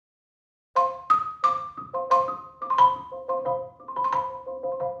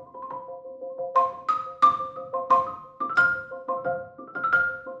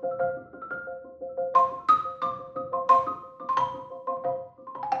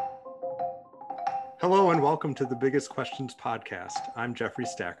Hello and welcome to the Biggest Questions podcast. I'm Jeffrey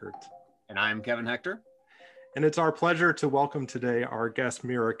Stackert. And I'm Kevin Hector. And it's our pleasure to welcome today our guest,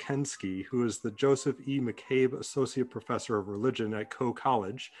 Meira Kensky, who is the Joseph E. McCabe Associate Professor of Religion at Coe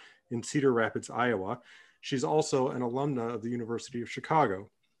College in Cedar Rapids, Iowa. She's also an alumna of the University of Chicago.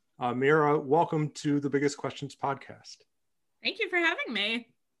 Meira, welcome to the Biggest Questions podcast. Thank you for having me.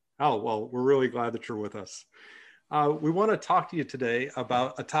 Oh, well, we're really glad that you're with us. We want to talk to you today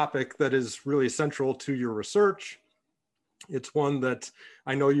about a topic that is really central to your research. It's one that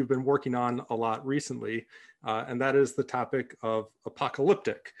I know you've been working on a lot recently, and that is the topic of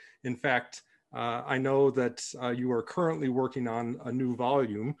apocalyptic. In fact, I know that you are currently working on a new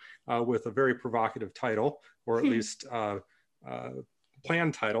volume with a very provocative title, or at least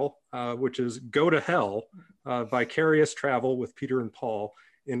planned title, which is Go to Hell, Vicarious Travel with Peter and Paul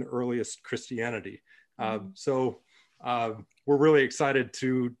in Earliest Christianity. So we're really excited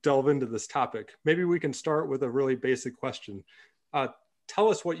to delve into this topic. Maybe we can start with a really basic question. Tell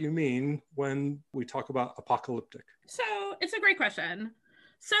us what you mean when we talk about apocalyptic. So it's a great question.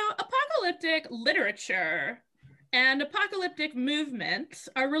 So apocalyptic literature and apocalyptic movements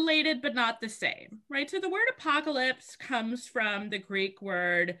are related but not the same, right? So the word apocalypse comes from the Greek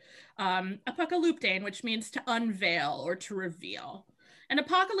word apokalyptein, which means to unveil or to reveal. And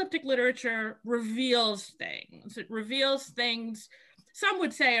apocalyptic literature reveals things. It reveals things, some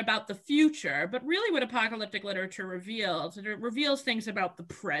would say, about the future, but really what apocalyptic literature reveals, it reveals things about the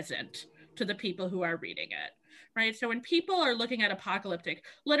present to the people who are reading it, right? So when people are looking at apocalyptic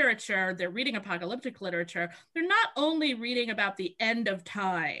literature, they're reading apocalyptic literature, they're not only reading about the end of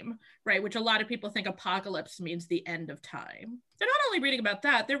time, right? Which a lot of people think apocalypse means the end of time. They're not only reading about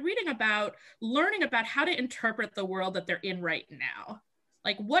that, they're reading about, learning about how to interpret the world that they're in right now.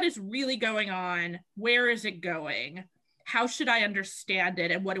 Like, what is really going on? Where is it going? How should I understand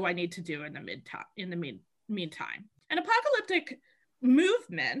it? And what do I need to do in the meantime? And apocalyptic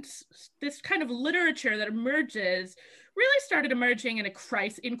movements, this kind of literature that emerges, really started emerging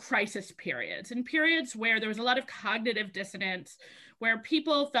in crisis periods, in periods where there was a lot of cognitive dissonance, where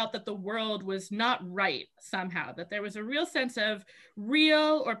people felt that the world was not right somehow, that there was a real sense of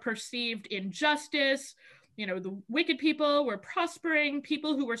real or perceived injustice. You know, the wicked people were prospering,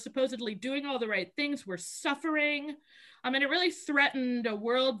 people who were supposedly doing all the right things were suffering. And it really threatened a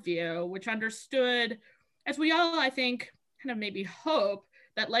worldview which understood, as we all, I think, kind of maybe hope,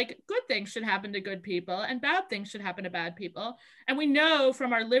 that like good things should happen to good people and bad things should happen to bad people. And we know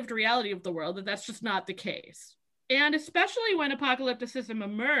from our lived reality of the world that that's just not the case. And especially when apocalypticism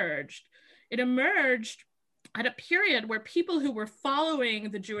emerged, it emerged at a period where people who were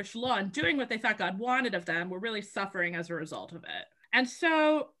following the Jewish law and doing what they thought God wanted of them were really suffering as a result of it. And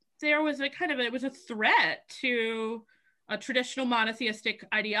so there was it was a threat to a traditional monotheistic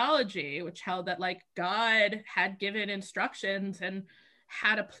ideology, which held that like God had given instructions and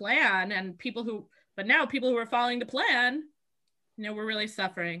had a plan, and people who were following the plan, were really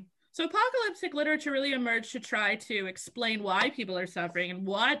suffering. So apocalyptic literature really emerged to try to explain why people are suffering and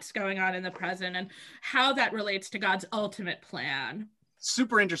what's going on in the present and how that relates to God's ultimate plan.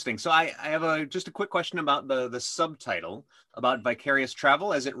 Super interesting. So I have just a quick question about the subtitle about vicarious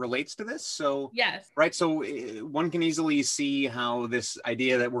travel as it relates to this. So yes, right. So one can easily see how this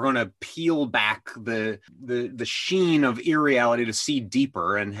idea that we're going to peel back the sheen of irreality to see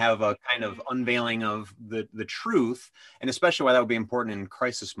deeper and have a kind of unveiling of the truth, and especially why that would be important in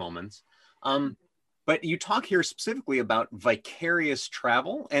crisis moments. But you talk here specifically about vicarious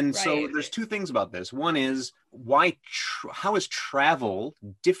travel. And so there's two things about this. One is how is travel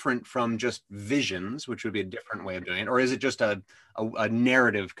different from just visions, which would be a different way of doing it? Or is it just a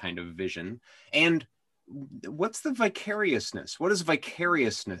narrative kind of vision? And what's the vicariousness? What does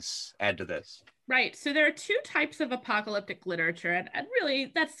vicariousness add to this? Right. So there are two types of apocalyptic literature. And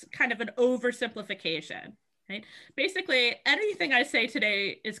really, that's kind of an oversimplification. Right? Basically, anything I say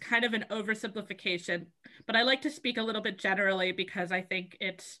today is kind of an oversimplification, but I like to speak a little bit generally because I think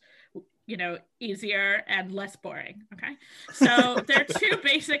it's, easier and less boring. Okay. So there are two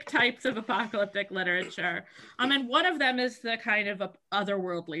basic types of apocalyptic literature. And one of them is the kind of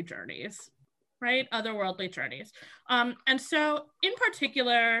otherworldly journeys, right? Otherworldly journeys. And so in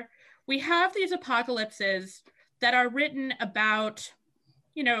particular, we have these apocalypses that are written about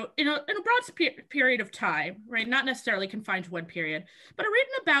in a broad period of time, right? Not necessarily confined to one period, but are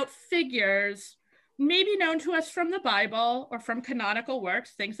written about figures maybe known to us from the Bible or from canonical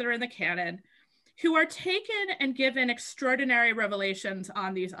works, things that are in the canon, who are taken and given extraordinary revelations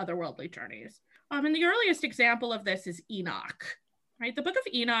on these otherworldly journeys. And the earliest example of this is Enoch, right? The book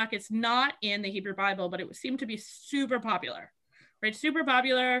of Enoch is not in the Hebrew Bible, but it would seem to be super popular right? Super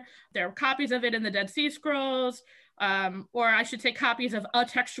popular. There are copies of it in the Dead Sea Scrolls, or I should say copies of a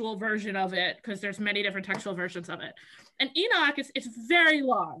textual version of it, because there's many different textual versions of it. And Enoch it's very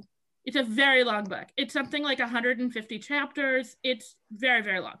long. It's a very long book. It's something like 150 chapters. It's very,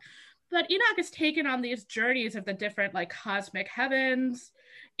 very long. But Enoch is taken on these journeys of the different like cosmic heavens,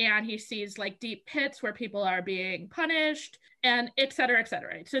 and he sees like deep pits where people are being punished, and et cetera, et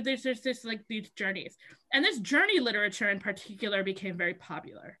cetera. Right? So there's this like these journeys. And this journey literature in particular became very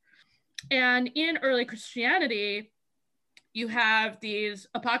popular. And in early Christianity, you have these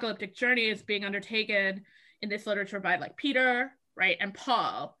apocalyptic journeys being undertaken in this literature by like Peter, right, and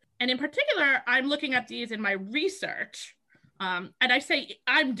Paul. And in particular, I'm looking at these in my research. And I say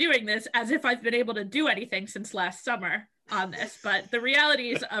I'm doing this as if I've been able to do anything since last summer on this. But the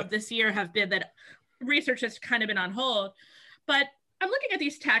realities of this year have been that research has kind of been on hold. But I'm looking at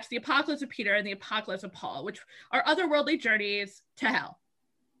these texts, the Apocalypse of Peter and the Apocalypse of Paul, which are otherworldly journeys to hell,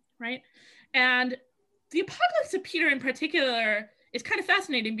 right? And the Apocalypse of Peter in particular is kind of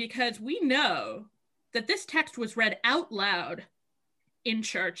fascinating because we know that this text was read out loud in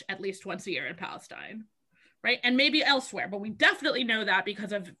church at least once a year in Palestine, right? And maybe elsewhere, but we definitely know that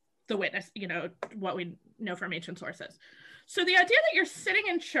because of the witness, you know, what we know from ancient sources. So the idea that you're sitting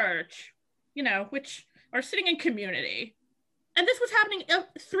in church, you know, or sitting in community, and this was happening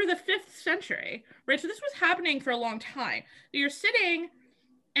through the 5th century, right? So this was happening for a long time. You're sitting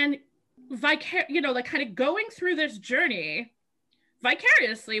and like kind of going through this journey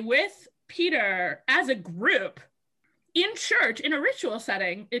vicariously with Peter as a group in church, in a ritual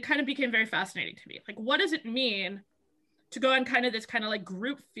setting. It kind of became very fascinating to me. Like, what does it mean to go on kind of this kind of like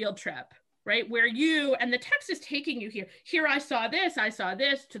group field trip, right? Where and the text is taking you here. Here I saw this,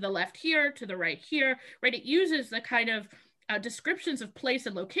 to the left here, to the right here, right? It uses the kind of descriptions of place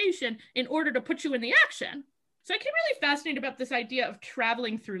and location in order to put you in the action. So I became really fascinated about this idea of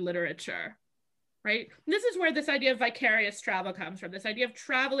traveling through literature, right? And this is where this idea of vicarious travel comes from, this idea of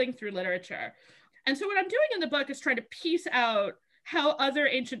traveling through literature. And so what I'm doing in the book is trying to piece out how other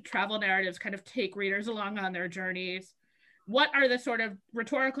ancient travel narratives kind of take readers along on their journeys. What are the sort of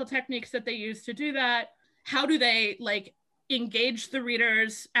rhetorical techniques that they use to do that? How do they like engage the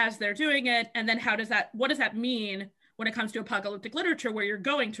readers as they're doing it? And then what does that mean when it comes to apocalyptic literature, where you're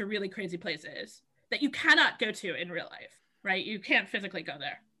going to really crazy places that you cannot go to in real life, right? You can't physically go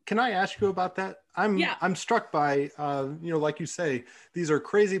there. Can I ask you about that? I'm struck by, like you say, these are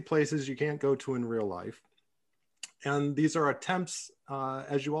crazy places you can't go to in real life. And these are attempts,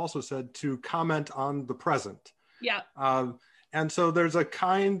 as you also said, to comment on the present. Yeah. And so there's a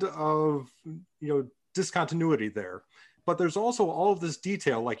kind of, discontinuity there. But there's also all of this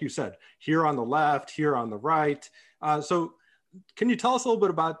detail, like you said, here on the left, here on the right. So can you tell us a little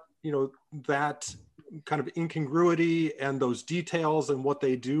bit about, that kind of incongruity and those details and what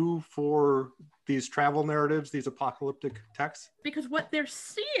they do for these travel narratives, these apocalyptic texts? Because what they're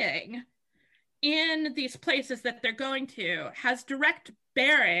seeing in these places that they're going to has direct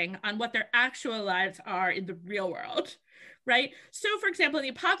bearing on what their actual lives are in the real world, right? So for example, in the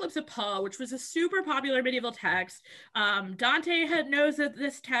Apocalypse of Paul, which was a super popular medieval text, Dante knows of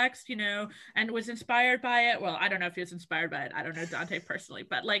this text, and was inspired by it. Well, I don't know if he was inspired by it. I don't know Dante personally,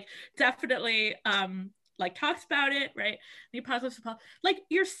 but like definitely talks about it, right? The Apocalypse of Paul, like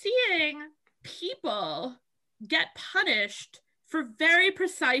you're seeing people get punished for very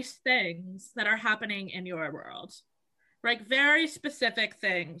precise things that are happening in your world, right? Very specific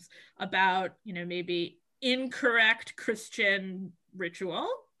things about, maybe incorrect Christian ritual,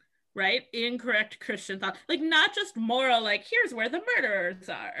 right? Incorrect Christian thought, like not just moral, like here's where the murderers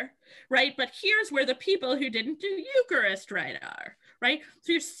are, right? But here's where the people who didn't do Eucharist right are, right?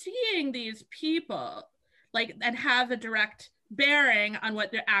 So you're seeing these people and have a direct bearing on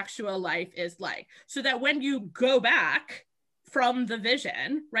what their actual life is like. So that when you go back from the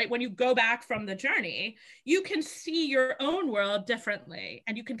vision, right? When you go back from the journey, you can see your own world differently,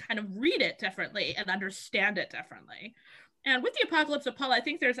 and you can kind of read it differently and understand it differently. And with the Apocalypse of Paul, I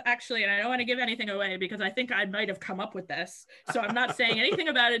think there's actually, and I don't want to give anything away because I think I might have come up with this, so I'm not saying anything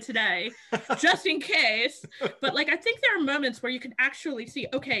about it today, just in case. But I think there are moments where you can actually see,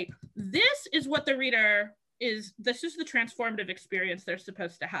 okay, this is what the reader this is the transformative experience they're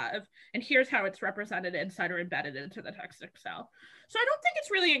supposed to have, and here's how it's represented inside or embedded into the text itself. So I don't think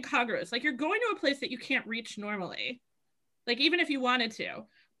it's really incongruous. You're going to a place that you can't reach normally, even if you wanted to,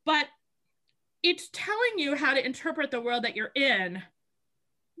 but it's telling you how to interpret the world that you're in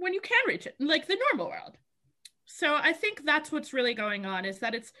when you can reach it, like the normal world. So I think that's what's really going on, is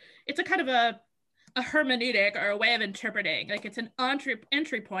that it's a kind of a hermeneutic, or a way of interpreting, it's an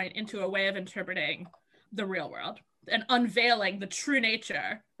entry point into a way of interpreting the real world. and unveiling the true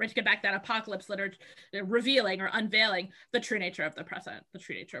nature, right? To get back that apocalypse literature, revealing or unveiling the true nature of the present, the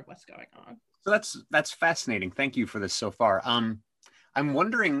true nature of what's going on. So that's fascinating. Thank you for this so far. I'm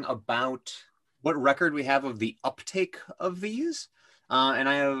wondering about what record we have of the uptake of these. And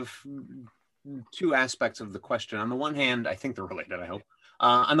I have two aspects of the question. On the one hand, I think they're related, I hope.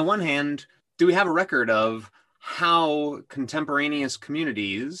 On the one hand, do we have a record of how contemporaneous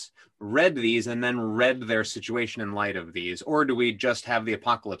communities read these and then read their situation in light of these? Or do we just have the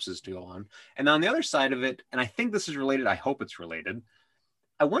apocalypses to go on? And on the other side of it, and I think this is related, I hope it's related,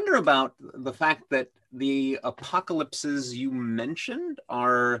 I wonder about the fact that the apocalypses you mentioned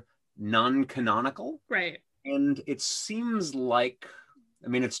are non-canonical. Right. And it seems like, I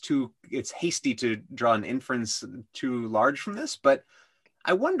mean, it's hasty to draw an inference too large from this, but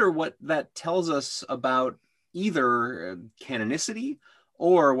I wonder what that tells us about either canonicity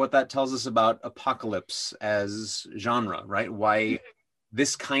or what that tells us about apocalypse as genre, right? Why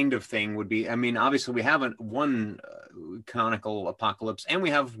this kind of thing would be, I mean, obviously we have one canonical apocalypse and we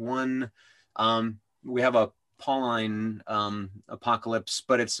have a Pauline apocalypse,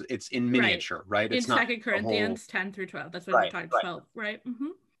 but it's in miniature, right? It's in 2 Corinthians 10 through 12. That's what we're talking about, 12, right? Mm-hmm.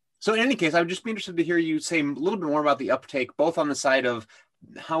 So in any case, I would just be interested to hear you say a little bit more about the uptake, both on the side of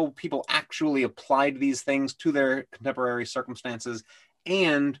how people actually applied these things to their contemporary circumstances,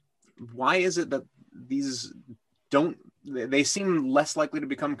 and why is it that these they seem less likely to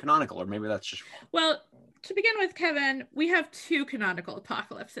become canonical, or maybe that's just wrong. Well, to begin with, Kevin, we have two canonical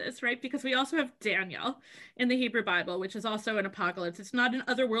apocalypses, right? Because we also have Daniel in the Hebrew Bible, which is also an apocalypse. It's not an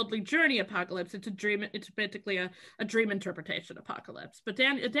otherworldly journey apocalypse. It's a dream. It's basically a dream interpretation apocalypse. But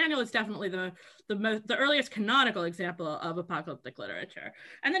Daniel is definitely the earliest canonical example of apocalyptic literature.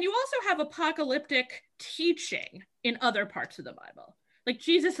 And then you also have apocalyptic teaching in other parts of the Bible. Like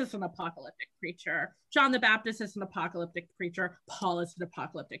Jesus is an apocalyptic preacher. John the Baptist is an apocalyptic preacher. Paul is an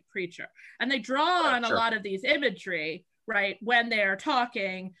apocalyptic preacher. And they draw on a lot of these imagery, right, when they're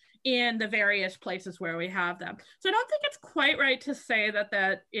talking in the various places where we have them. So I don't think it's quite right to say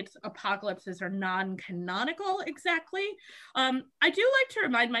that its apocalypses are non-canonical exactly. I do like to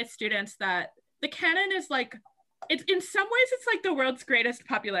remind my students that the canon is like, it's in some ways, it's like the world's greatest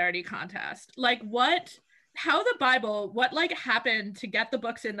popularity contest. Like what happened to get the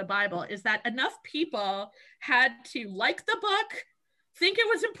books in the Bible is that enough people had to like the book, think it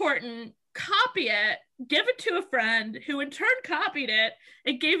was important, copy it, give it to a friend who in turn copied it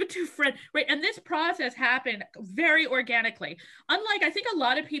and gave it to a friend, right? And this process happened very organically. Unlike, I think a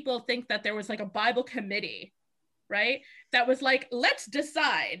lot of people think that there was like a Bible committee, right? That was like, let's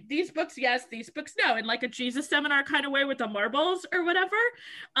decide these books, yes, these books, no, in like a Jesus seminar kind of way with the marbles or whatever.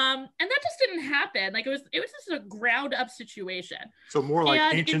 And that just didn't happen. Like it was just a ground up situation. So more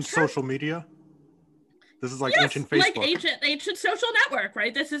like ancient social media. This is like ancient Facebook. Like ancient social network,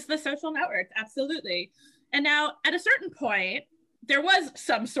 right? This is the social network, absolutely. And now at a certain point, there was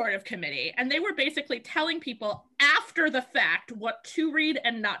some sort of committee, and they were basically telling people after the fact what to read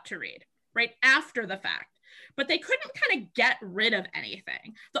and not to read, right? After the fact. But they couldn't kind of get rid of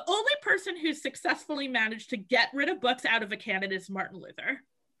anything. The only person who successfully managed to get rid of books out of a canon is Martin Luther,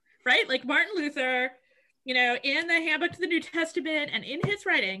 right? Like Martin Luther, you know, in the Handbook to the New Testament and in his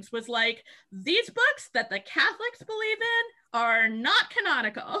writings was like, these books that the Catholics believe in are not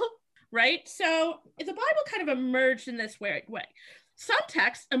canonical, right? So the Bible kind of emerged in this way. Some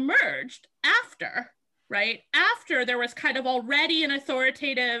texts emerged after, right? After there was kind of already an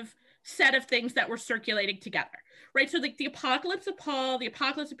authoritative set of things that were circulating together, right? So like the Apocalypse of Paul, the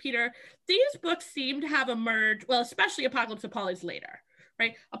Apocalypse of Peter, these books seem to have emerged, well, especially Apocalypse of Paul is later,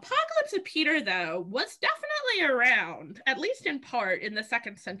 right? Apocalypse of Peter, though, was definitely around, at least in part, in the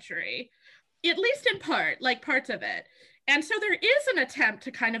 2nd century, at least in part, like parts of it. And so there is an attempt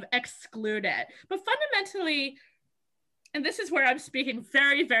to kind of exclude it. But fundamentally, and this is where I'm speaking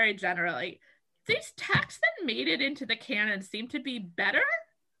very, very generally, these texts that made it into the canon seem to be better.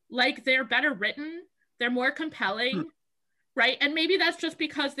 Like they're better written, they're more compelling, right? And maybe that's just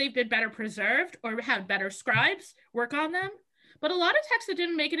because they've been better preserved or had better scribes work on them. But a lot of texts that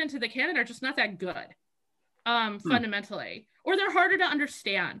didn't make it into the canon are just not that good, fundamentally, or they're harder to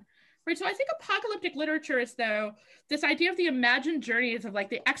understand, right? So I think apocalyptic literature is, though, this idea of the imagined journeys of like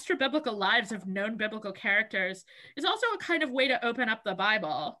the extra biblical lives of known biblical characters is also a kind of way to open up the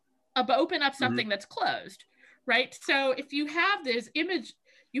Bible, open up something that's closed, right? So if you have this image,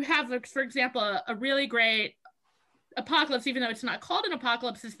 you have, for example, a really great apocalypse, even though it's not called an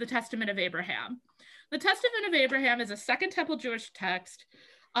apocalypse, is the Testament of Abraham. The Testament of Abraham is a Second Temple Jewish text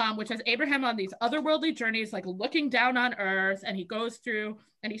which has Abraham on these otherworldly journeys, like looking down on earth, and he goes through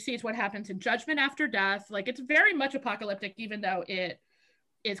and he sees what happens in judgment after death. Like, it's very much apocalyptic, even though it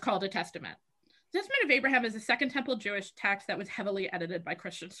is called a testament. The Testament of Abraham is a Second Temple Jewish text that was heavily edited by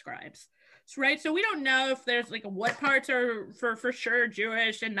Christian scribes. Right, so we don't know if there's like what parts are for sure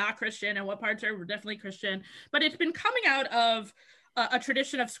Jewish and not Christian, and what parts are definitely Christian, but it's been coming out of a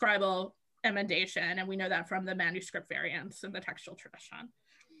tradition of scribal emendation, and we know that from the manuscript variants and the textual tradition.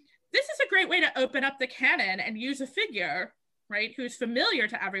 This is a great way to open up the canon and use a figure, right, who's familiar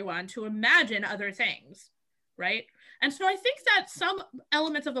to everyone to imagine other things, right? And so I think that some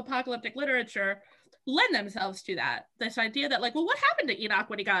elements of apocalyptic literature lend themselves to that, this idea that, like, well, what happened to Enoch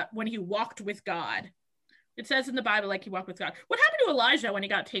when he walked with God? It says in the Bible, like, he walked with God. What happened to Elijah when he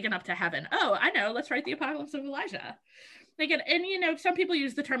got taken up to heaven? Oh, I know, let's write the apocalypse of Elijah. Like, and you know, some people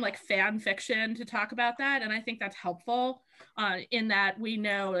use the term like fan fiction to talk about that, and I think that's helpful in that we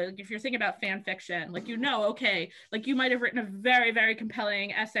know, like, if you're thinking about fan fiction, like, you know, okay, like, you might have written a very, very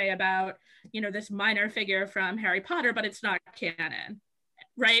compelling essay about, you know, this minor figure from Harry Potter, but it's not canon.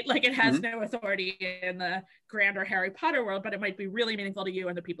 Right? Like, it has no authority in the grander Harry Potter world, but it might be really meaningful to you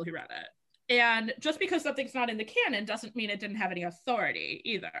and the people who read it. And just because something's not in the canon doesn't mean it didn't have any authority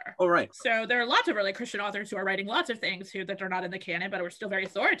either. Oh, right. So there are lots of early Christian authors who are writing lots of things that are not in the canon, but are still very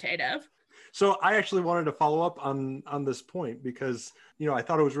authoritative. So I actually wanted to follow up on this point because, you know, I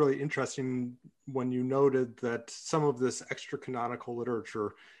thought it was really interesting when you noted that some of this extra canonical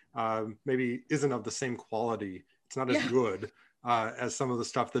literature maybe isn't of the same quality. It's not as good as some of the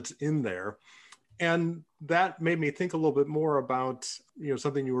stuff that's in there. And that made me think a little bit more about, you know,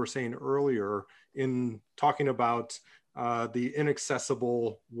 something you were saying earlier in talking about the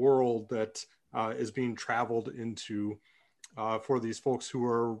inaccessible world that is being traveled into for these folks who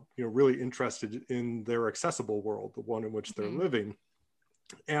are, you know, really interested in their accessible world, the one in which they're living.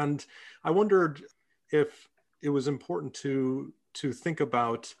 And I wondered if it was important to think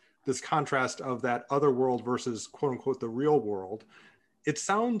about this contrast of that other world versus quote unquote the real world. It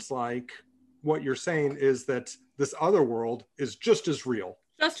sounds like what you're saying is that this other world is just as real.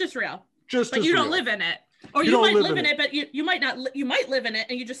 Just as real. But you don't live in it. Or you might live in it, but you might not, you might live in it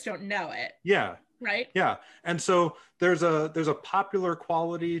and you just don't know it. Yeah. Right? Yeah. And so there's a popular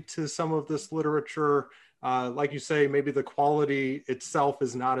quality to some of this literature. Like you say, maybe the quality itself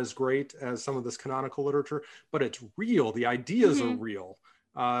is not as great as some of this canonical literature, but it's real. The ideas are real.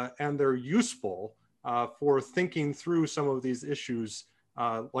 And they're useful for thinking through some of these issues,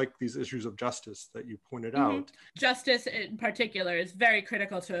 like these issues of justice that you pointed out. Justice in particular is very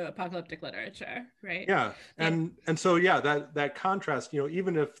critical to apocalyptic literature, right? Yeah, and so yeah, that contrast, you know,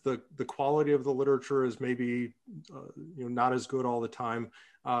 even if the quality of the literature is maybe you know, not as good all the time,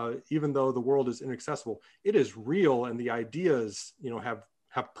 even though the world is inaccessible, it is real, and the ideas, you know,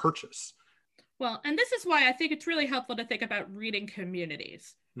 have purchase. Well, and this is why I think it's really helpful to think about reading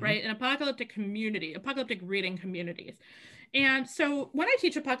communities, right? An apocalyptic reading communities. And so when I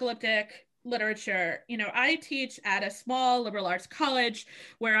teach apocalyptic literature, you know, I teach at a small liberal arts college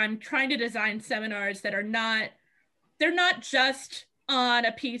where I'm trying to design seminars that they're not just on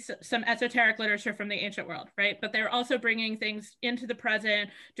a piece, some esoteric literature from the ancient world, right? But they're also bringing things into the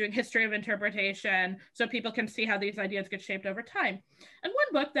present, doing history of interpretation, so people can see how these ideas get shaped over time. And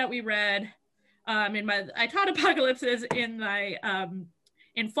one book that we read, I taught apocalypses in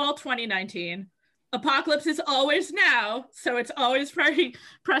fall 2019. Apocalypse is always now, so it's always very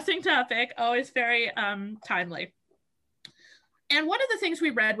pressing topic, always very timely. And one of the things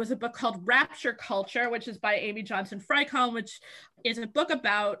we read was a book called Rapture Culture, which is by Amy Johnson Fricombe, which is a book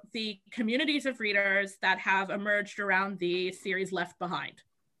about the communities of readers that have emerged around the series Left Behind,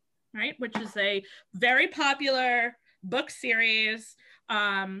 right? Which is a very popular book series,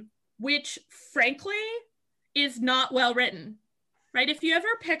 which frankly is not well written, right? If you ever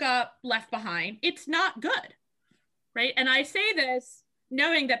pick up Left Behind, it's not good, right? And I say this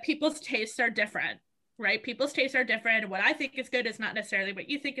knowing that people's tastes are different, right? People's tastes are different. What I think is good is not necessarily what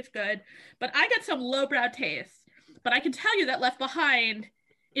you think is good, but I get some lowbrow tastes. But I can tell you that Left Behind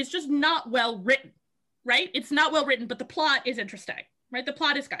is just not well written, right? It's not well written, but the plot is interesting, right? The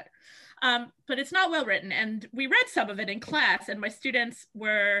plot is good. But it's not well written. And we read some of it in class, and my students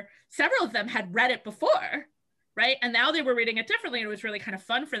several of them had read it before, right? And now they were reading it differently, and it was really kind of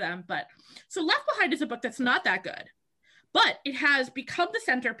fun for them. But so Left Behind is a book that's not that good, but it has become the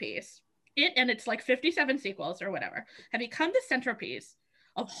centerpiece. It's like 57 sequels or whatever, have become the centerpiece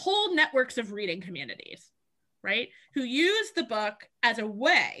of whole networks of reading communities, right? Who use the book as a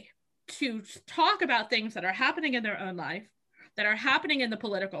way to talk about things that are happening in their own life, that are happening in the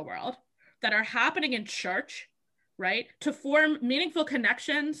political world, that are happening in church, right? To form meaningful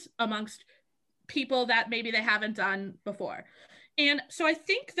connections amongst people that maybe they haven't done before. And so I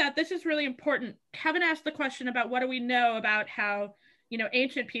think that this is really important. Kevin asked the question about what do we know about how,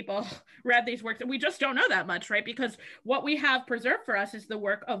 ancient people read these works, and we just don't know that much, right? Because what we have preserved for us is the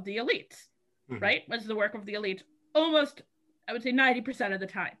work of the elites, right? Was the work of the elites almost, I would say 90% of the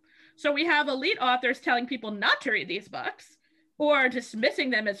time. So we have elite authors telling people not to read these books or dismissing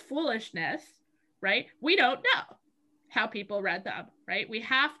them as foolishness, right? We don't know how people read them, right? We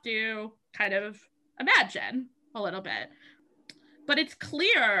have to kind of imagine a little bit. But it's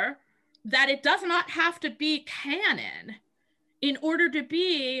clear that it does not have to be canon in order to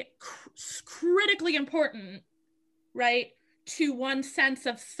be critically important, right, to one's sense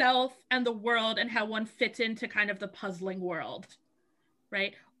of self and the world and how one fits into kind of the puzzling world,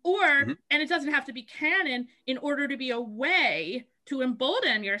 right? Or, and it doesn't have to be canon in order to be a way to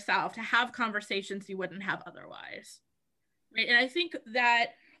embolden yourself to have conversations you wouldn't have otherwise, right? And I think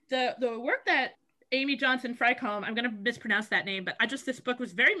that the work that Amy Johnson Frykholm, I'm going to mispronounce that name, but this book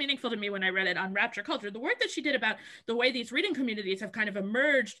was very meaningful to me when I read it, on rapture culture. The work that she did about the way these reading communities have kind of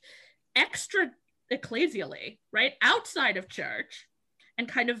emerged extra ecclesially, right, outside of church, and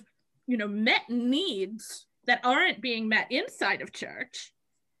kind of, met needs that aren't being met inside of church,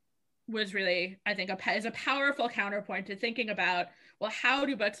 was really, I think, is a powerful counterpoint to thinking about, well, how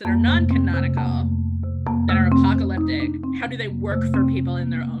do books that are non-canonical, that are apocalyptic, how do they work for people in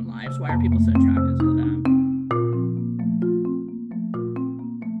their own lives? Why are people so attracted to them?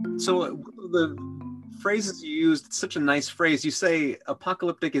 So the phrases you used, it's such a nice phrase. You say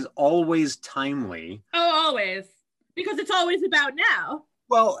apocalyptic is always timely. Oh, always. Because it's always about now.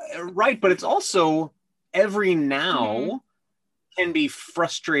 Well, right, but it's also every now can be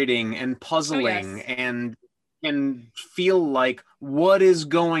frustrating and puzzling and can feel like, what is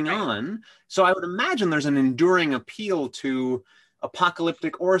going on? So I would imagine there's an enduring appeal to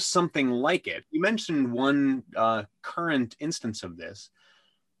apocalyptic or something like it. You mentioned one current instance of this,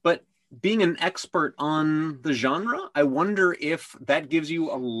 but being an expert on the genre, I wonder if that gives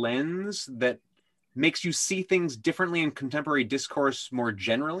you a lens that makes you see things differently in contemporary discourse more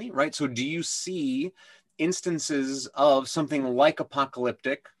generally, right? So do you see instances of something like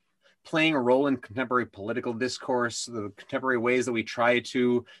apocalyptic playing a role in contemporary political discourse, the contemporary ways that we try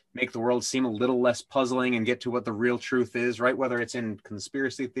to make the world seem a little less puzzling and get to what the real truth is, right? Whether it's in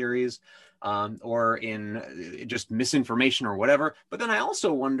conspiracy theories or in just misinformation or whatever. But then I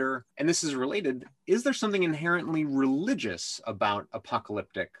also wonder, and this is related, is there something inherently religious about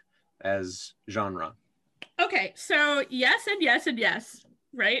apocalyptic as genre? Okay, so yes and yes and yes,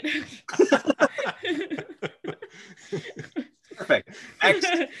 right? Perfect. Next.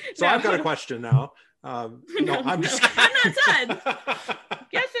 So I've got a question now. I'm not done.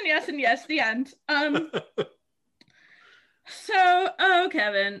 Yes and yes and yes, the end.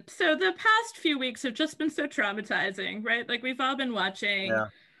 Kevin, so the past few weeks have just been so traumatizing, right? Like, we've all been watching.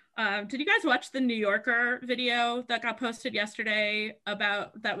 Yeah. Did you guys watch the New Yorker video that got posted yesterday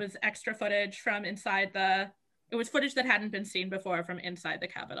that was extra footage from inside it was footage that hadn't been seen before from inside the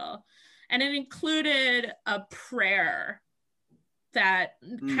Capitol. And it included a prayer that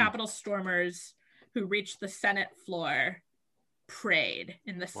Capitol stormers who reached the Senate floor prayed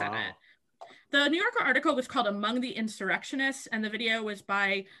in the Senate. Wow. The New Yorker article was called Among the Insurrectionists, and the video was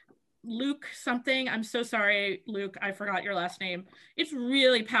by Luke something. I'm so sorry, Luke, I forgot your last name. It's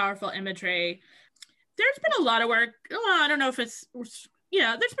really powerful imagery. There's been a lot of work. I don't know if there's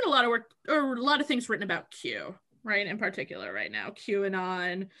been a lot of work, or a lot of things written about Q, right, in particular right now,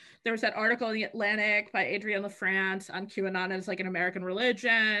 QAnon. There was that article in The Atlantic by Adrienne LaFrance on QAnon as like an American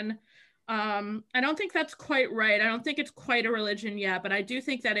religion. I don't think that's quite right. I don't think it's quite a religion yet, but I do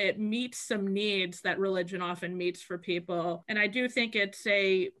think that it meets some needs that religion often meets for people. And I do think it's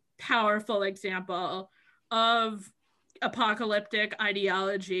a powerful example of apocalyptic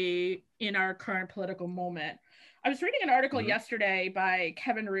ideology in our current political moment. I was reading an article yesterday by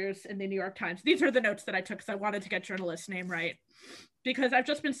Kevin Roose in the New York Times. These are the notes that I took because I wanted to get journalist's name right, because I've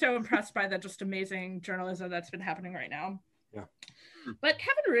just been so impressed by the just amazing journalism that's been happening right now. Yeah. But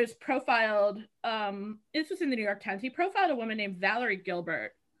Kevin Roose profiled, this was in the New York Times, he profiled a woman named Valerie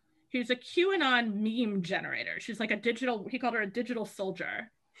Gilbert, who's a QAnon meme generator. She's like he called her a digital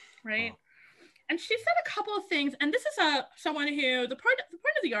soldier, right? Wow. And she said a couple of things, and this is someone who, the point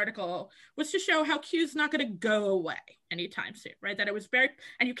of the article was to show how Q's not going to go away anytime soon, right? That it was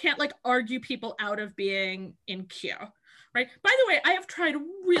and you can't like argue people out of being in Q, right? By the way, I have tried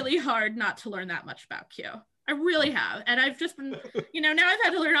really hard not to learn that much about Q. I really have. And I've just been, now I've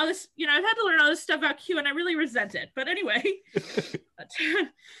had to learn all this, I've had to learn all this stuff about Q, and I really resent it. But anyway,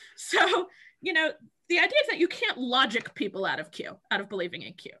 so, the idea is that you can't logic people out of Q, out of believing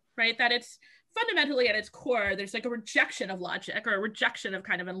in Q, right? That it's fundamentally at its core, there's like a rejection of logic or a rejection of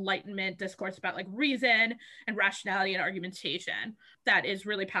kind of enlightenment discourse about like reason and rationality and argumentation that is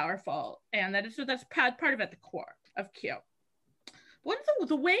really powerful. And that's part of at the core of Q.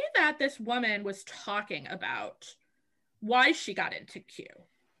 The way that this woman was talking about why she got into Q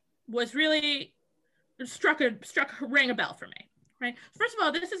was really rang a bell for me, right? First of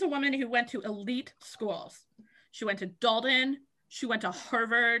all, this is a woman who went to elite schools. She went to Dalton, she went to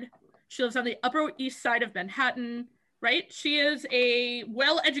Harvard, she lives on the Upper East Side of Manhattan, right? She is a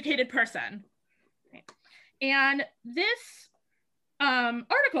well-educated person. Right? And this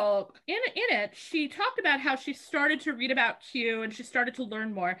article, in it, she talked about how she started to read about Q and she started to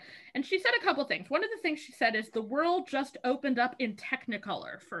learn more. And she said a couple things. One of the things she said is, the world just opened up in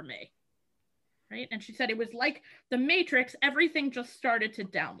Technicolor for me. Right? And she said it was like the Matrix, everything just started to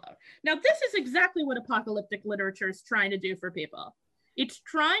download. Now, this is exactly what apocalyptic literature is trying to do for people. It's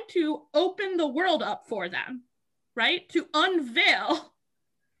trying to open the world up for them, right? To unveil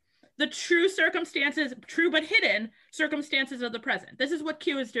the true circumstances, true but hidden circumstances of the present. This is what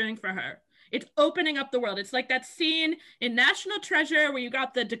Q is doing for her. It's opening up the world. It's like that scene in National Treasure where you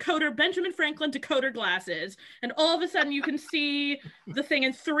got the decoder, Benjamin Franklin decoder glasses, and all of a sudden you can see the thing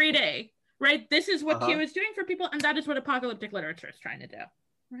in 3D, right? This is what Q is doing for people, and that is what apocalyptic literature is trying to do,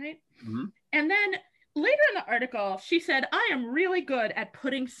 right? Mm-hmm. And then later in the article, she said, I am really good at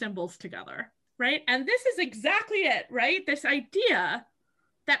putting symbols together, right? And this is exactly it, right? This idea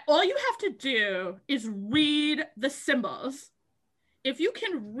that all you have to do is read the symbols. If you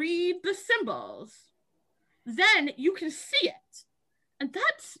can read the symbols, then you can see it. And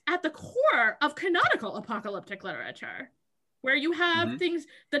that's at the core of canonical apocalyptic literature, where you have things,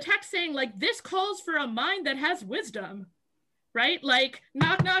 the text saying like, this calls for a mind that has wisdom, right? Like,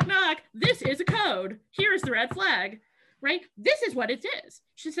 knock, knock, knock, this is a code. Here's the red flag, right? This is what it is.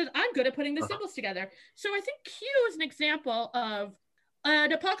 She says, I'm good at putting the symbols together. So I think Q is an example of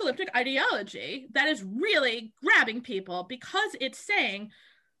an apocalyptic ideology that is really grabbing people because it's saying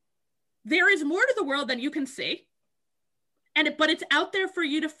there is more to the world than you can see, but it's out there for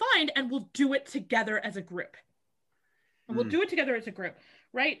you to find, and we'll do it together as a group. And we'll do it together as a group,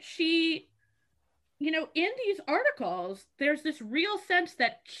 right? She, in these articles, there's this real sense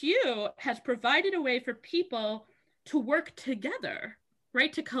that Q has provided a way for people to work together,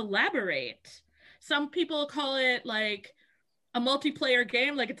 right? To collaborate. Some people call it like a multiplayer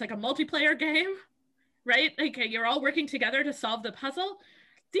game, like it's like a multiplayer game, right? Like you're all working together to solve the puzzle.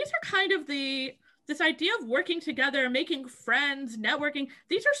 These are kind of this idea of working together, making friends, networking.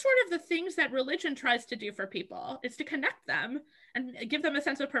 These are sort of the things that religion tries to do for people, is to connect them and give them a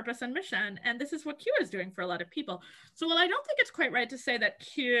sense of purpose and mission. And this is what Q is doing for a lot of people. So while I don't think it's quite right to say that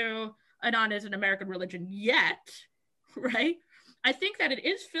QAnon is an American religion yet, right? I think that it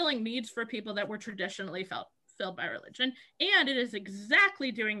is filling needs for people that were traditionally filled by religion, and it is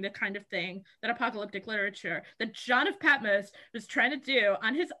exactly doing the kind of thing that apocalyptic literature, that John of Patmos was trying to do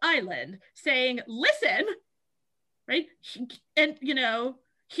on his island, saying, listen, right? And,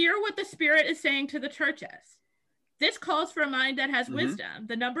 hear what the Spirit is saying to the churches. This calls for a mind that has wisdom.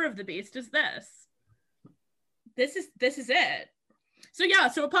 The number of the beast is this. This is it.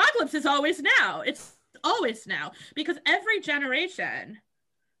 So apocalypse is always now. It's always now, because every generation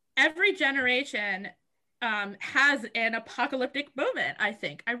has an apocalyptic moment, I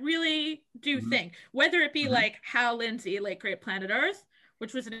think. I really do think, whether it be like Hal Lindsey, late great Planet Earth,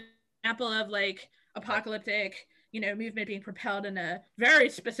 which was an example of like apocalyptic, movement being propelled in a very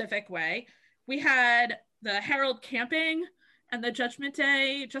specific way. We had the Harold Camping and the Judgment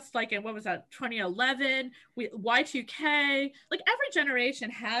Day, just like in, 2011, Y2K. Like every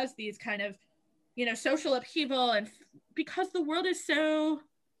generation has these kind of, social upheaval, and because the world is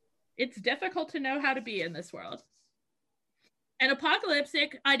it's difficult to know how to be in this world. And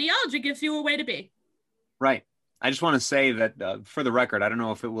apocalyptic ideology gives you a way to be. Right. I just want to say that for the record, I don't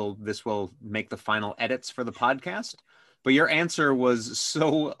know if this will make the final edits for the podcast, but your answer was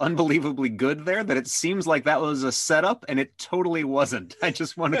so unbelievably good there that it seems like that was a setup, and it totally wasn't. I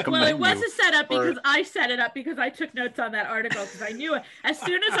just want to commend you. Well, it was a setup because I set it up, because I took notes on that article, because I knew it. As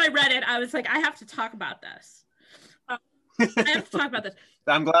soon as I read it, I was like, I have to talk about this. I have to talk about this.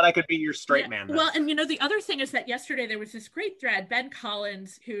 I'm glad I could be your straight man. Then. Well, and the other thing is that yesterday there was this great thread, Ben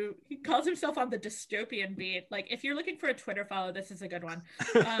Collins, who he calls himself on the dystopian beat. Like, if you're looking for a Twitter follow, this is a good one.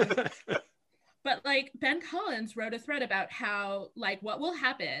 But like Ben Collins wrote a thread about how, like, what will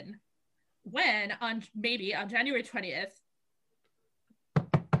happen when on January 20th,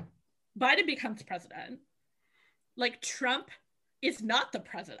 Biden becomes president. Like, Trump is not the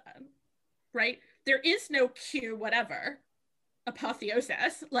president, right? there is no Q whatever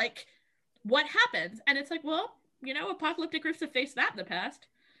apotheosis. Like, what happens? And it's like, well, you know, apocalyptic groups have faced that in the past.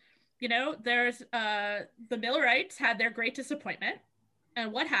 You know, there's the Millerites had their great disappointment.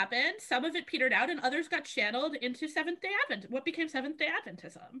 And what happened? Some of it petered out and others got channeled into Seventh-day Advent, what became Seventh-day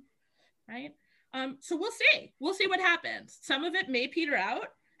Adventism, right? So we'll see. We'll see what happens. Some of it may peter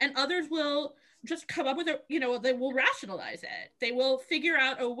out and others will just come up with a, you know, they will rationalize it. They will figure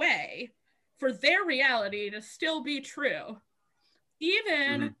out a way for their reality to still be true,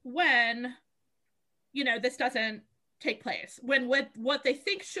 even when, you know, this doesn't take place, when what they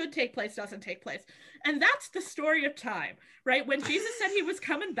think should take place doesn't take place. And that's the story of time, right? When Jesus said he was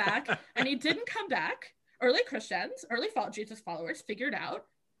coming back and he didn't come back, early Christians, Jesus followers figured out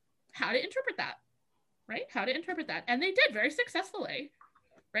how to interpret that, right? How to interpret that. And they did very successfully,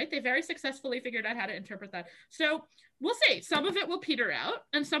 right? They very successfully figured out how to interpret that. So we'll see. Some of it will peter out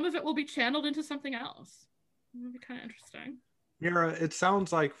and some of it will be channeled into something else. It'll be kind of interesting. Meira, it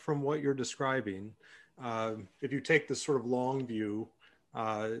sounds like from what you're describing, if you take this sort of long view,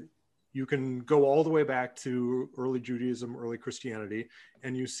 you can go all the way back to early Judaism, early Christianity,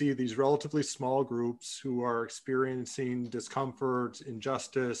 and you see these relatively small groups who are experiencing discomfort,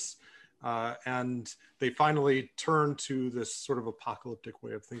 injustice, and they finally turn to this sort of apocalyptic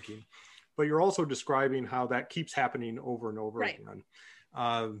way of thinking. But you're also describing how that keeps happening over and over again.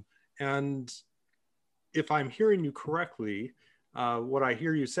 And if I'm hearing you correctly, what I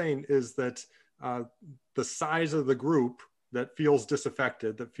hear you saying is that the size of the group that feels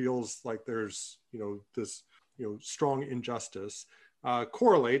disaffected, that feels like there's, you know, this, you know, strong injustice,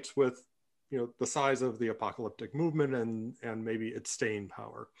 correlates with, you know, the size of the apocalyptic movement and maybe its staying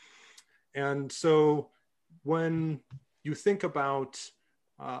power. And so when you think about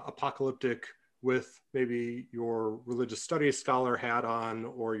apocalyptic with maybe your religious studies scholar hat on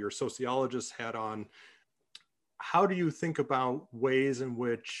or your sociologist hat on, how do you think about ways in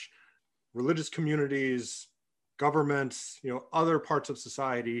which religious communities, governments, you know, other parts of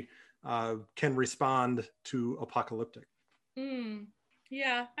society can respond to apocalyptic?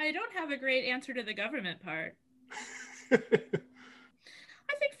 Yeah, I don't have a great answer to the government part. I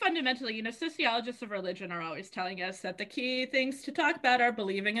think fundamentally, you know, sociologists of religion are always telling us that the key things to talk about are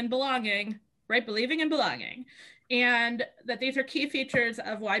believing and belonging, right? Believing and belonging. And that these are key features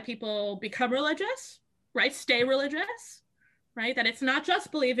of why people become religious, right? Stay religious, right? That it's not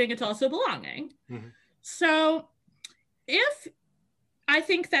just believing, it's also belonging. So if I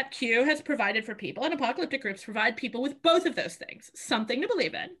think that Q has provided for people, and apocalyptic groups provide people with both of those things, something to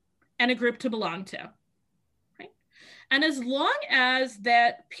believe in and a group to belong to, right? And as long as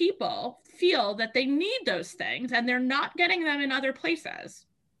that people feel that they need those things and they're not getting them in other places,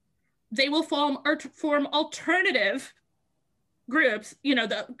 they will form alternative groups, you know,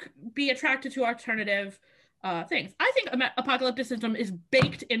 be attracted to alternative things. I think apocalypticism is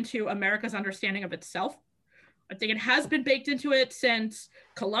baked into America's understanding of itself. I think it has been baked into it since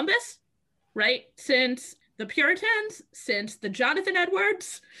Columbus, right? Since the Puritans, since the Jonathan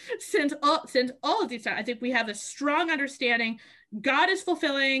Edwards, since all of these times. I think we have a strong understanding God is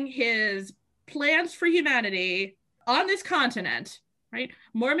fulfilling his plans for humanity on this continent, right?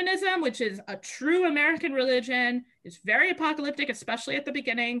 Mormonism, which is a true American religion, is very apocalyptic, especially at the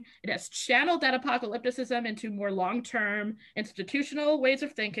beginning. It has channeled that apocalypticism into more long-term institutional ways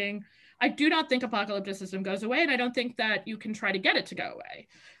of thinking. I do not think apocalypticism goes away, and I don't think that you can try to get it to go away.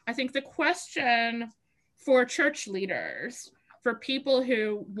 I think the question for church leaders, for people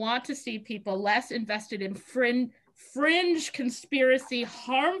who want to see people less invested in fringe conspiracy,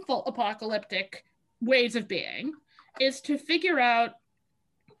 harmful apocalyptic ways of being, is to figure out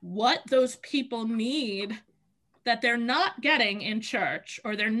what those people need that they're not getting in church,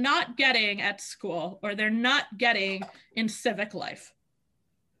 or they're not getting at school, or they're not getting in civic life.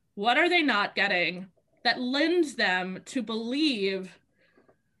 What are they not getting that lends them to believe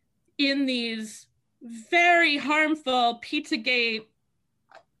in these very harmful Pizzagate,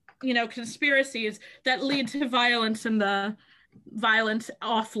 you know, conspiracies that lead to violence and the violence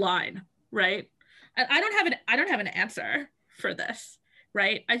offline, right? And I don't have an answer for this,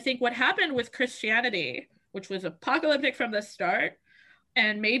 right? I think what happened with Christianity, which was apocalyptic from the start,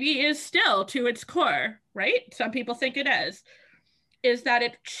 and maybe is still to its core, right? Some people think it is that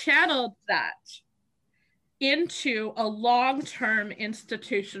it channeled that into a long-term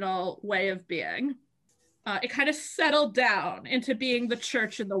institutional way of being. It kind of settled down into being the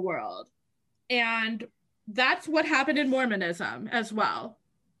church in the world. And that's what happened in Mormonism as well,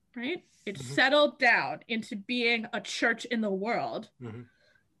 right? It settled down into being a church in the world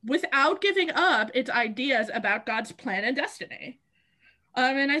without giving up its ideas about God's plan and destiny.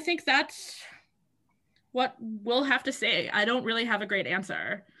 And I think that's what we'll have to say. I don't really have a great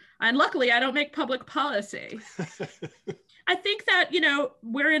answer. And luckily, I don't make public policy. I think that,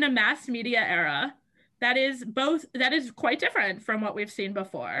 we're in a mass media era that is quite different from what we've seen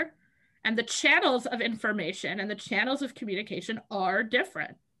before. And the channels of information and the channels of communication are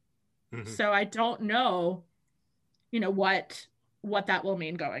different. Mm-hmm. So I don't know, what that will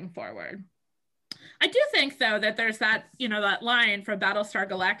mean going forward. I do think, though, that there's that, that line from Battlestar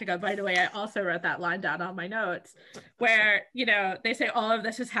Galactica. By the way, I also wrote that line down on my notes, where, they say all of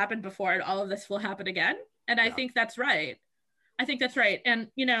this has happened before and all of this will happen again. And I think that's right. And,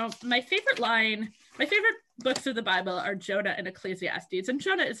 my favorite books of the Bible are Jonah and Ecclesiastes. And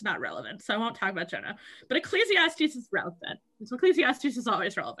Jonah is not relevant, so I won't talk about Jonah. But Ecclesiastes is relevant. So Ecclesiastes is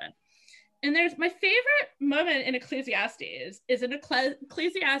always relevant. And there's my favorite moment in Ecclesiastes is in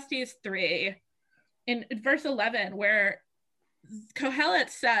Ecclesiastes 3, in verse 11, where Kohelet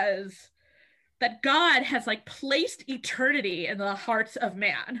says that God has placed eternity in the hearts of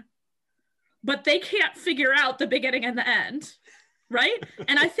man, but they can't figure out the beginning and the end, right?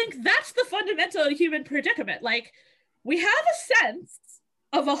 And I think that's the fundamental human predicament. We have a sense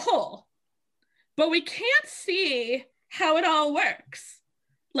of a whole, but we can't see how it all works.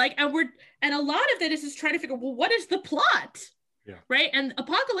 And a lot of it is just trying to figure, well, what is the plot? Yeah. Right. And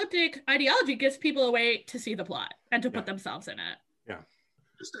apocalyptic ideology gives people a way to see the plot and to put themselves in it. Yeah.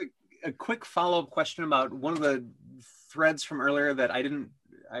 Just a quick follow-up question about one of the threads from earlier that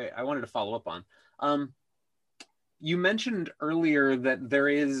I wanted to follow up on. You mentioned earlier that there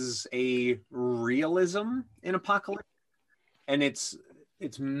is a realism in apocalypse, and it's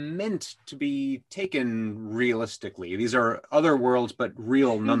meant to be taken realistically. These are other worlds, but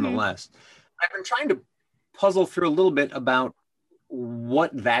real nonetheless. Mm-hmm. I've been trying to puzzle through a little bit about what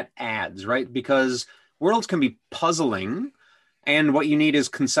that adds, right? Because worlds can be puzzling, and what you need is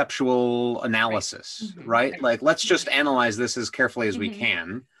conceptual analysis, right? Let's just analyze this as carefully as we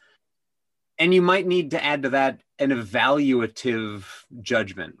can. And you might need to add to that an evaluative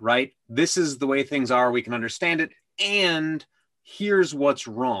judgment, right? This is the way things are, we can understand it, and here's what's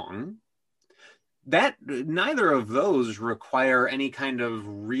wrong. That neither of those require any kind of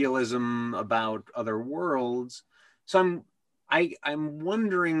realism about other worlds. So I'm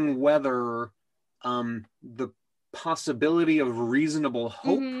wondering whether the possibility of reasonable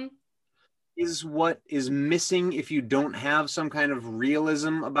hope is what is missing if you don't have some kind of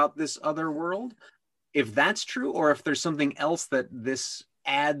realism about this other world. If that's true, or if there's something else that this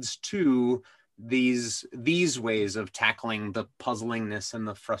adds to these ways of tackling the puzzlingness and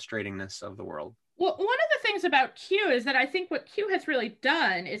the frustratingness of the world. Well, one of the things about Q is that I think what Q has really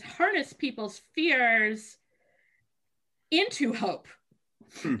done is harness people's fears into hope,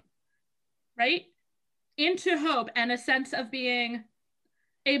 right? Into hope and a sense of being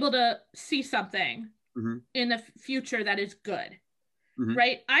able to see something in the future that is good,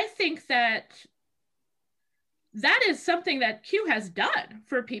 right? I think that is something that Q has done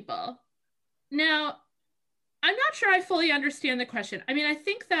for people. Now, I'm not sure I fully understand the question. I mean, I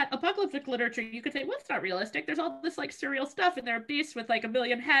think that apocalyptic literature, you could say, well, it's not realistic. There's all this surreal stuff, and there are beasts with a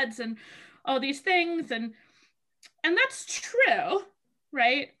million heads and all these things, and that's true,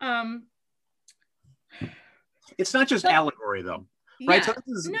 right? It's not just allegory, though. Right. So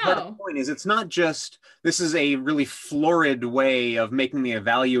this is part of the point is it's not just, this is a really florid way of making the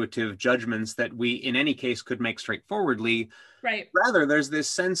evaluative judgments that we in any case could make straightforwardly. Right. Rather, there's this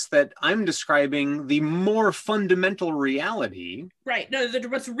sense that I'm describing the more fundamental reality. Right. No,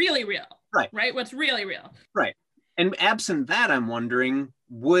 what's really real. Right. Right. What's really real. Right. And absent that, I'm wondering,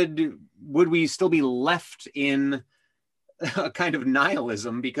 would we still be left in a kind of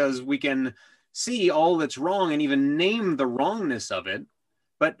nihilism, because we can see all that's wrong and even name the wrongness of it,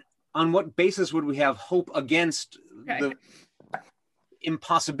 but on what basis would we have hope against the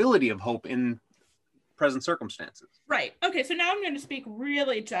impossibility of hope in present circumstances? Right. Okay, so now I'm going to speak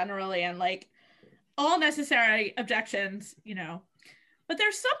really generally and all necessary objections, but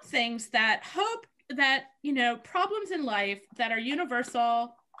there's some things that hope that, problems in life that are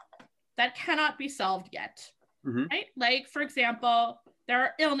universal that cannot be solved yet, right? For example, there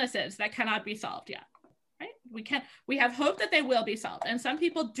are illnesses that cannot be solved yet, right? We have hope that they will be solved. And some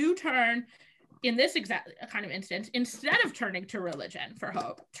people do turn, in this exact kind of instance, instead of turning to religion for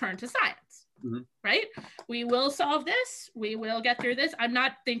hope, turn to science, right? We will solve this. We will get through this. I'm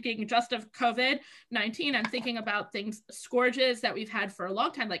not thinking just of COVID-19. I'm thinking about scourges that we've had for a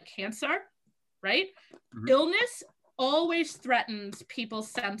long time, like cancer, right? Illness always threatens people's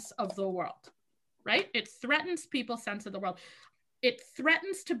sense of the world, right? It threatens people's sense of the world. It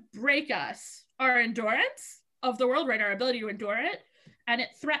threatens to break our endurance of the world, right? Our ability to endure it. and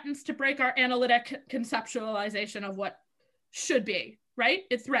it threatens to break our analytic conceptualization of what should be, right?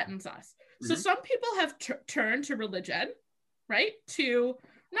 It threatens us. So some people have turned to religion, right? To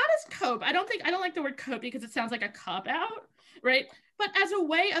not as cope. I don't like the word cope because it sounds like a cop out, right? But as a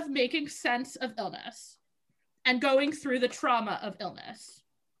way of making sense of illness and going through the trauma of illness,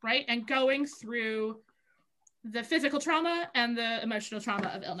 right? And going through the physical trauma and the emotional trauma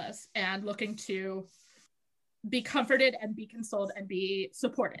of illness and looking to be comforted and be consoled and be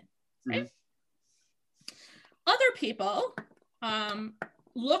supported, right? Other people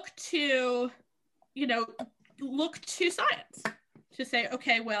look to science to say,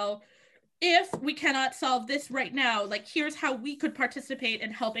 okay, well, if we cannot solve this right now, like here's how we could participate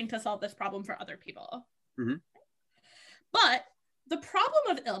in helping to solve this problem for other people. But the problem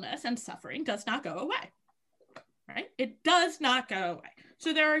of illness and suffering does not go away, right? It does not go away.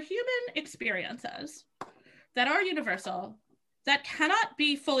 So there are human experiences that are universal, that cannot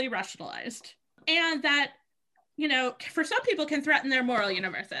be fully rationalized, and that, you know, for some people can threaten their moral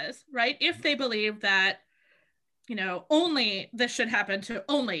universes, right? If they believe that, you know, only this should happen to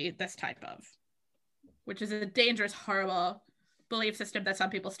only this type of, which is a dangerous, horrible belief system that some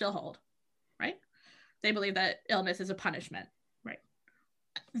people still hold, right? They believe that illness is a punishment, right?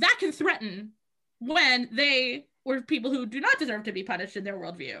 That can threaten when they or people who do not deserve to be punished in their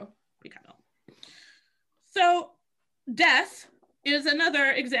worldview become ill. So death is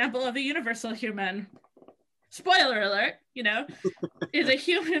another example of a universal human, spoiler alert, you know, is a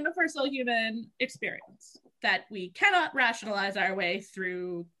universal human experience that we cannot rationalize our way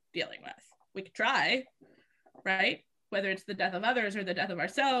through dealing with. We could try, right? Whether it's the death of others or the death of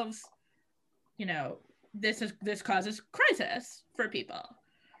ourselves, you know, this causes crisis for people.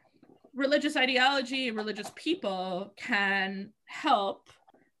 Religious ideology, religious people can help,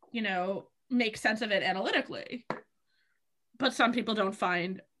 you know, make sense of it analytically. But some people don't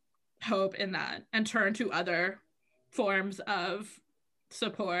find hope in that and turn to other forms of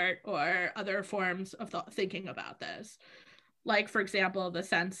support or other forms of thinking about this. Like, for example, the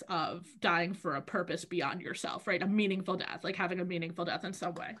sense of dying for a purpose beyond yourself, right? A meaningful death, like having a meaningful death in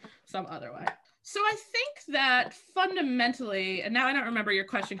some way, some other way. So I think that fundamentally, and now I don't remember your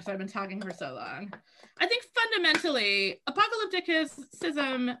question because I've been talking for so long. I think fundamentally,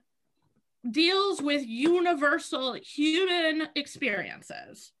 apocalypticism deals with universal human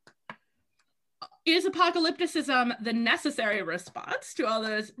experiences. Is apocalypticism the necessary response to all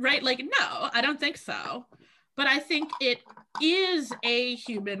those, right? Like, no, I don't think so. But I think it is a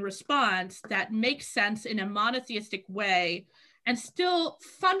human response that makes sense in a monotheistic way and still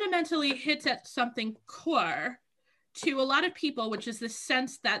fundamentally hits at something core to a lot of people, which is the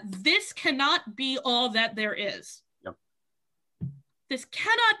sense that this cannot be all that there is. Yep. This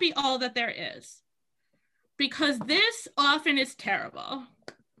cannot be all that there is, because this often is terrible,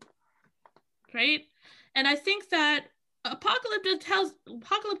 right? And I think that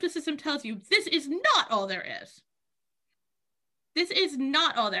apocalypticism tells you this is not all there is. This is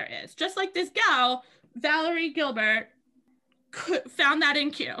not all there is. Just like this gal, Valerie Gilbert, found that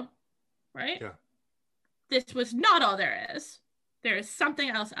in Q, right? Yeah. This was not all there is. There is something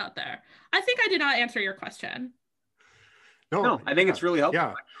else out there. I think I did not answer your question. No, I think it's really helpful.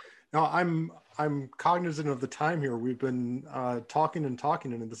 Yeah. No, I'm cognizant of the time here. We've been talking, and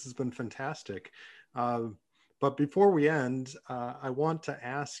this has been fantastic. But before we end, I want to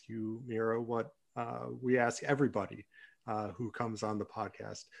ask you, Meira, what we ask everybody who comes on the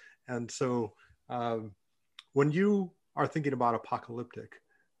podcast. And so when you are thinking about apocalyptic,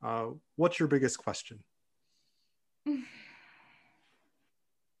 what's your biggest question? I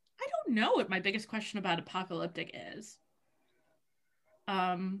don't know what my biggest question about apocalyptic is.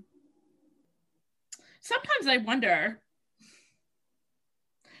 Sometimes I wonder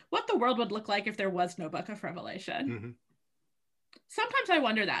what the world would look like if there was no Book of Revelation. Mm-hmm. Sometimes I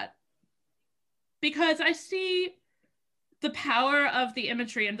wonder that, because I see the power of the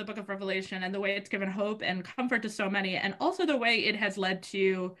imagery in the Book of Revelation and the way it's given hope and comfort to so many, and also the way it has led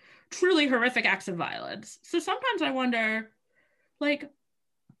to truly horrific acts of violence. So sometimes I wonder, like,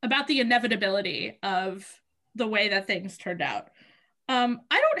 about the inevitability of the way that things turned out. I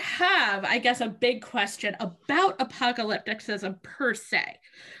don't have, I guess, a big question about apocalypticism per se.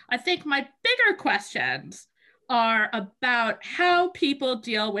 I think my bigger questions are about how people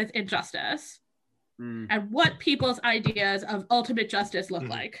deal with injustice and what people's ideas of ultimate justice look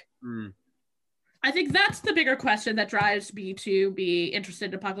like. I think that's the bigger question that drives me to be interested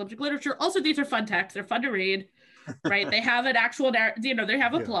in apocalyptic literature. Also, these are fun texts. They're fun to read, right? They have an actual, they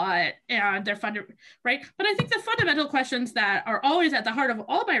have a plot, and they're fun to, right? But I think the fundamental questions that are always at the heart of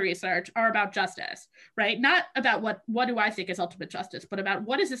all my research are about justice, right? Not about what do I think is ultimate justice, but about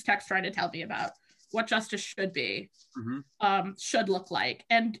what is this text trying to tell me about what justice should be, should look like.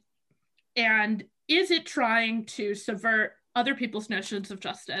 And is it trying to subvert other people's notions of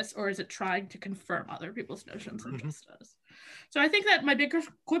justice, or is it trying to confirm other people's notions of justice? So I think that my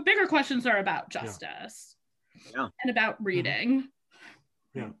bigger questions are about justice and about reading.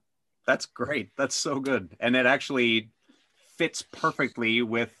 Yeah, that's great. That's so good. And it actually fits perfectly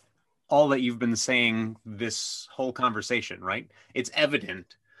with all that you've been saying this whole conversation, right? It's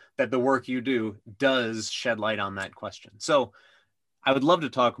evident that the work you do does shed light on that question. So I would love to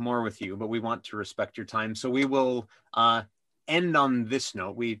talk more with you, but we want to respect your time. So we will end on this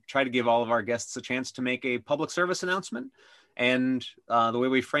note. We try to give all of our guests a chance to make a public service announcement. And the way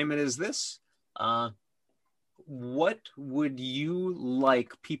we frame it is this. What would you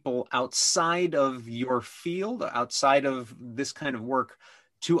like people outside of your field, outside of this kind of work,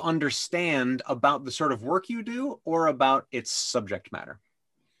 to understand about the sort of work you do or about its subject matter?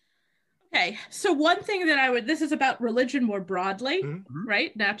 Okay, so one thing that this is about religion more broadly,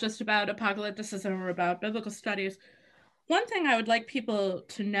 right? Not just about apocalypticism or about biblical studies. One thing I would like people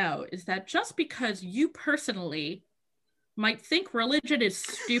to know is that just because you personally might think religion is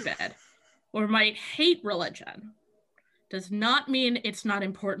stupid or might hate religion does not mean it's not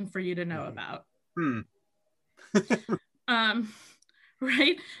important for you to know about.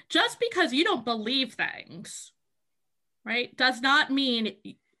 Right? Just because you don't believe things, right, does not mean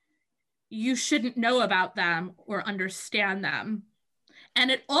you shouldn't know about them or understand them.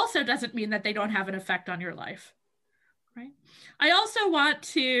 And it also doesn't mean that they don't have an effect on your life, right? I also want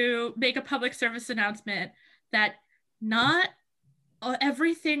to make a public service announcement that not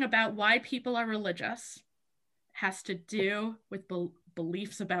everything about why people are religious has to do with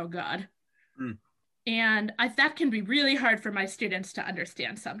beliefs about God. And that can be really hard for my students to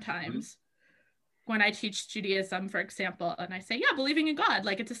understand sometimes. When I teach Judaism, for example, and I say, yeah, believing in God,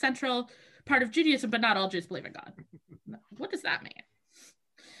 like it's a central part of Judaism, but not all Jews believe in God. What does that mean?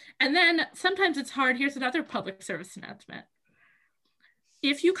 And then sometimes it's hard. Here's another public service announcement.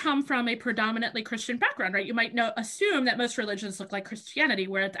 If you come from a predominantly Christian background, right, you might assume that most religions look like Christianity,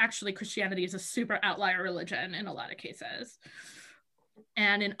 whereas actually Christianity is a super outlier religion in a lot of cases.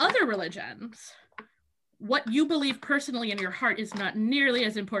 And in other religions, what you believe personally in your heart is not nearly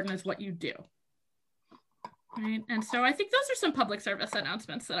as important as what you do. Right. And so I think those are some public service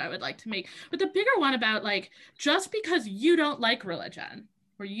announcements that I would like to make. But the bigger one about, like, just because you don't like religion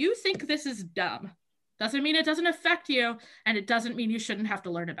or you think this is dumb doesn't mean it doesn't affect you, and it doesn't mean you shouldn't have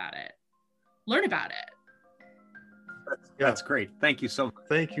to learn about it. Learn about it. That's great. Thank you so much.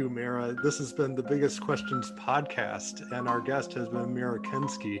 Thank you, Meira. This has been the Biggest Questions podcast, and our guest has been Meira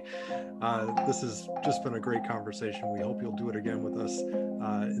Kensky. This has just been a great conversation. We hope you'll do it again with us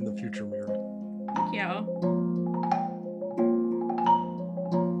in the future, Meira. Thank you.